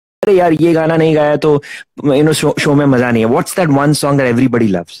अरे यार ये गाना नहीं गाया तो शो में मजा नहीं है. What's that one song that everybody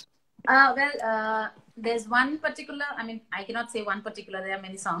loves? There's one particular. I mean, I cannot say one particular. There are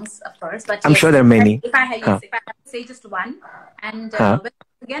many songs, of course, but I'm yes, sure there are many. if I have to say just one, and well,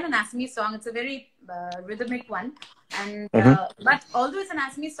 again an Assamese song. It's a very rhythmic one, and but although it's an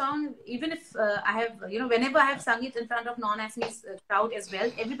Assamese song, even if I have, whenever I have sung it in front of non-Assamese crowd as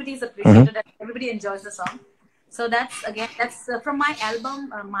well, everybody is appreciated and everybody enjoys the song. So that's from my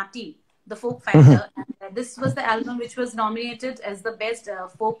album Mati, the Folk Factor. And, this was the album which was nominated as the best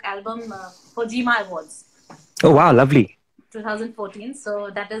folk album for GMA Awards. Oh wow, lovely. 2014. So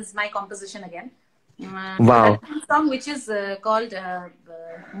that is my composition again. Wow. So that song which is called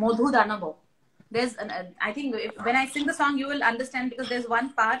Modhu Danabo. There's I think when I sing the song you will understand, because there's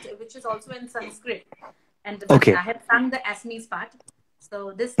one part which is also in Sanskrit, and I have sung the Assamese part.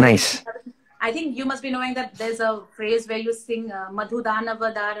 So this nice. I think you must be knowing that there's a phrase where you sing Madhudana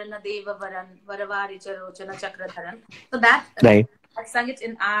Vadarana Deva Varan Varavari Charochana Chakradharan. So that I've sung it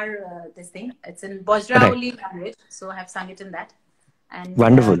in our this thing. It's in Bajraoli language, so I have sung it in that. And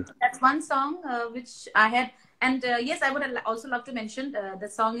wonderful. That's one song which I had. And yes, I would also love to mention the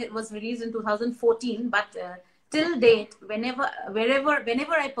song. It was released in 2014, but till date, whenever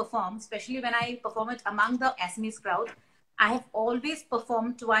I perform, especially when I perform it among the Assamese crowd, I have always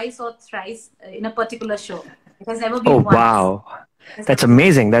performed twice or thrice in a particular show. It has never been once. Wow. That's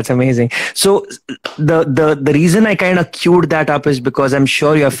amazing. That's amazing. So the reason I kind of queued that up is because I'm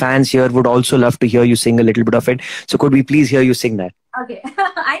sure your fans here would also love to hear you sing a little bit of it. So could we please hear you sing that? Okay.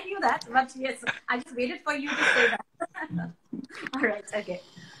 I knew that, but yes, I just waited for you to say that. All right. Okay.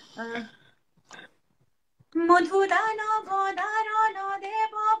 Madhudana Vadarana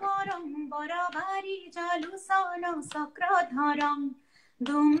Deva Varam Baravari Jalusana Sakradharam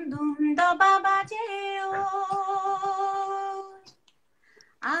Dum Dum Da Baba Jeo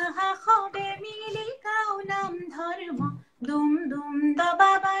Aha Khobe Mili Kaunam Dharma Dum Dum Da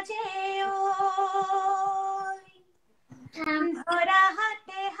Baba Jeo Dhara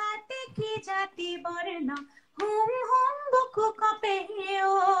Hate Hate Ki Jati Varna Hum Hum Buku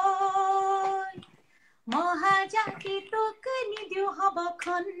Kapehyo Mahajati tuk nidyu haba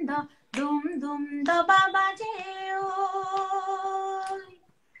khanda dum dum da baba jeo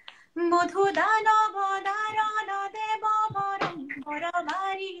Modhudana vadarana deva varam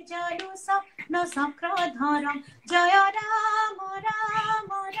varavari jalusa na sakradharam Jaya Ram Ram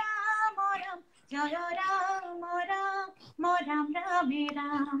Ram Ram Jaya Ram Ram Ram Ram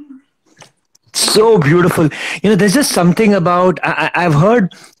Ram. So beautiful. There's just something about, I've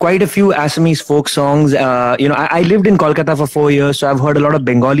heard quite a few Assamese folk songs. I lived in Kolkata for 4 years, so I've heard a lot of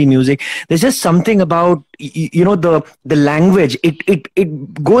Bengali music. There's just something about, the language.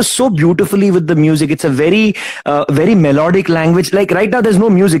 It goes so beautifully with the music. It's a very, very melodic language. Like right now, there's no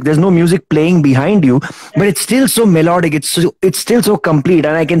music playing behind you, but it's still so melodic. It's still so complete.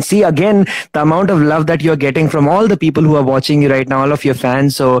 And I can see again the amount of love that you're getting from all the people who are watching you right now, all of your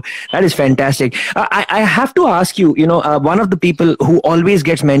fans. So that is fantastic. I have to ask you, one of the people who always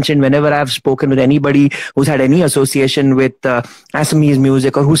gets mentioned whenever I've spoken with anybody who's had any association with Assamese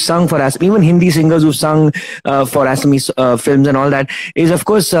music or who's sung for Assamese, even Hindi singers who've sung for Assamese films and all that, is of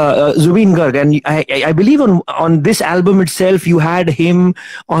course Zubeen Garg. And I believe on this album itself, you had him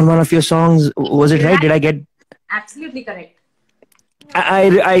on one of your songs. Was it right? Did I get... Absolutely correct.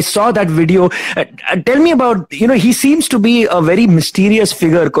 I saw that video. Tell me about, he seems to be a very mysterious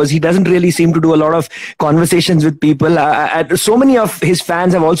figure because he doesn't really seem to do a lot of conversations with people. So many of his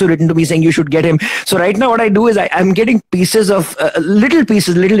fans have also written to me saying you should get him. So right now what I do is I'm getting pieces of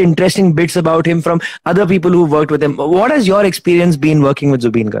little interesting bits about him from other people who worked with him. What has your experience been working with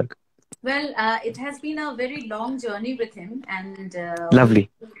Zubeen Garg? Well, it has been a very long journey with him, and lovely.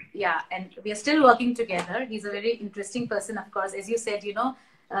 Yeah, and we are still working together. He's a very interesting person, of course. As you said,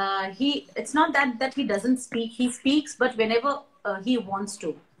 it's not that he doesn't speak. He speaks, but whenever he wants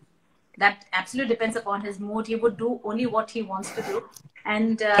to. That absolutely depends upon his mood. He would do only what he wants to do.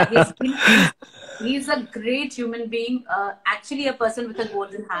 And he's a great human being, actually a person with a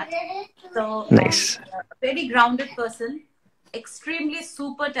golden heart. So, nice. Very grounded person. Extremely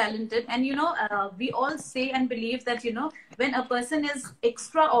super talented, and we all say and believe that when a person is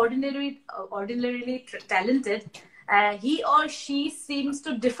ordinarily talented, he or she seems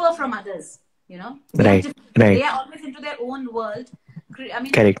to differ from others. Right. They are always into their own world. I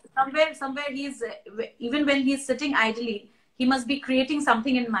mean, correct. Somewhere he's even when he's sitting idly, he must be creating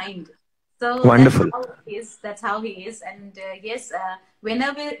something in mind. So wonderful. That's how he is, and yes,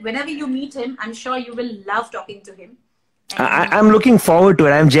 whenever you meet him, I'm sure you will love talking to him. And I'm looking forward to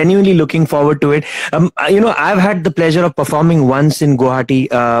it. I'm genuinely looking forward to it. I've had the pleasure of performing once in Guwahati.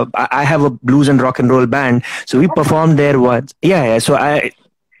 I have a blues and rock and roll band, so we performed there once. Yeah, yeah. So uh,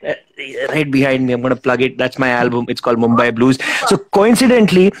 right behind me, I'm going to plug it. That's my album. It's called oh, Mumbai Blues. So super.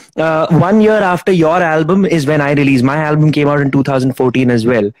 coincidentally, 1 year after your album is when I released my album. Came out in 2014 as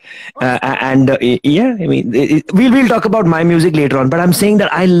well. Oh, super. And yeah, I mean, we'll talk about my music later on. But I'm saying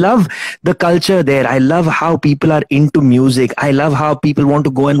that I love the culture there. I love how people are into music. I love how people want to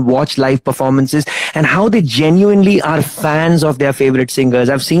go and watch live performances and how they genuinely are fans of their favorite singers.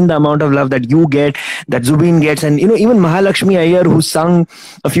 I've seen the amount of love that you get, that Zubeen gets, and even Mahalakshmi Iyer, who sung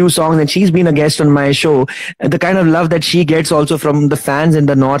a few songs, and she's been a guest on my show. The kind of love that she gets also from the fans in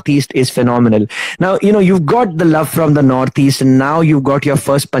the Northeast is phenomenal. Now, you've got the love from the Northeast, and now you've got your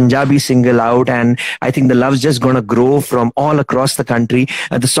first Punjabi single out, and I think the love's just going to grow from all across the country.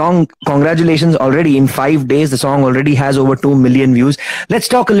 The song, congratulations, already in 5 days, the song already has over 2 million views. Let's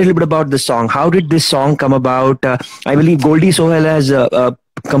talk a little bit about the song. How did this song come about? I believe Goldie Sohel has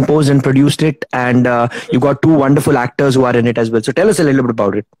composed and produced it, and you've got two wonderful actors who are in it as well. So tell us a little bit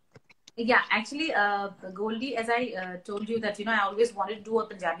about it. Yeah, actually, Goldie, as I told you that, I always wanted to do a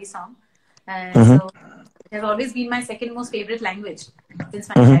Punjabi song. Mm-hmm. So it has always been my second most favorite language since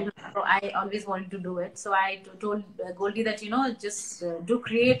my Mm-hmm. childhood. So I always wanted to do it. So I told Goldie that, just do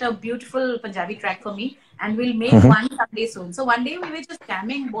create a beautiful Punjabi track for me, and we'll make Mm-hmm. one someday soon. So one day we were just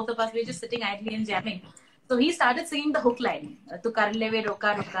jamming, both of us, we were just sitting idly and jamming. So he started singing the hook line. Tu kar leve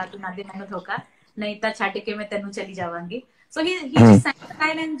roka roka, tu na de mainu dhoka, nahi ta chhad ke main tenu chali jawangi. So he just sang the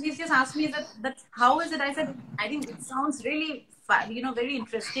line, and he just asked me that's how is it? I said, I think it sounds really fun, very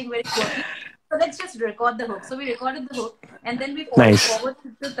interesting, very quirky. So let's just record the hook. So we recorded the hook, and then we Nice.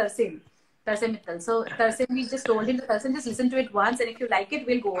 forwarded to Tarsem Mittal. So Tarsem, we just told him, Tarsem, just listen to it once, and if you like it,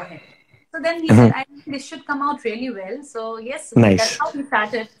 we'll go ahead. So then he said, Mm-hmm. I think this should come out really well. So yes, that's Nice. how we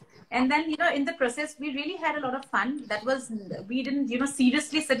started. And then, in the process, we really had a lot of fun. That was, we didn't,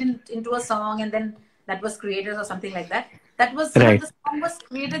 seriously sit into a song and then that was created or something like that. That was, Right. the song was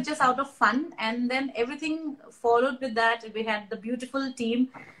created just out of fun. And then everything followed with that. We had the beautiful team,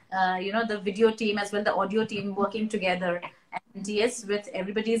 the video team as well, the audio team working together. And yes, with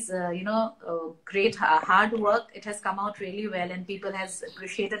everybody's, great hard work, it has come out really well and people has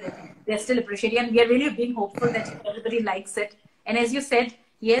appreciated it. They're still appreciating, and we are really being hopeful that everybody likes it. And as you said,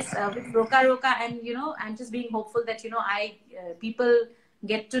 yes, with Roka Roka, and I'm just being hopeful that I people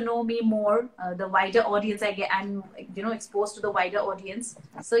get to know me more, the wider audience. I'm exposed to the wider audience.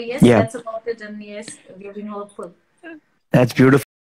 So yes, Yeah, that's about it, and yes, we are being hopeful. that's beautiful.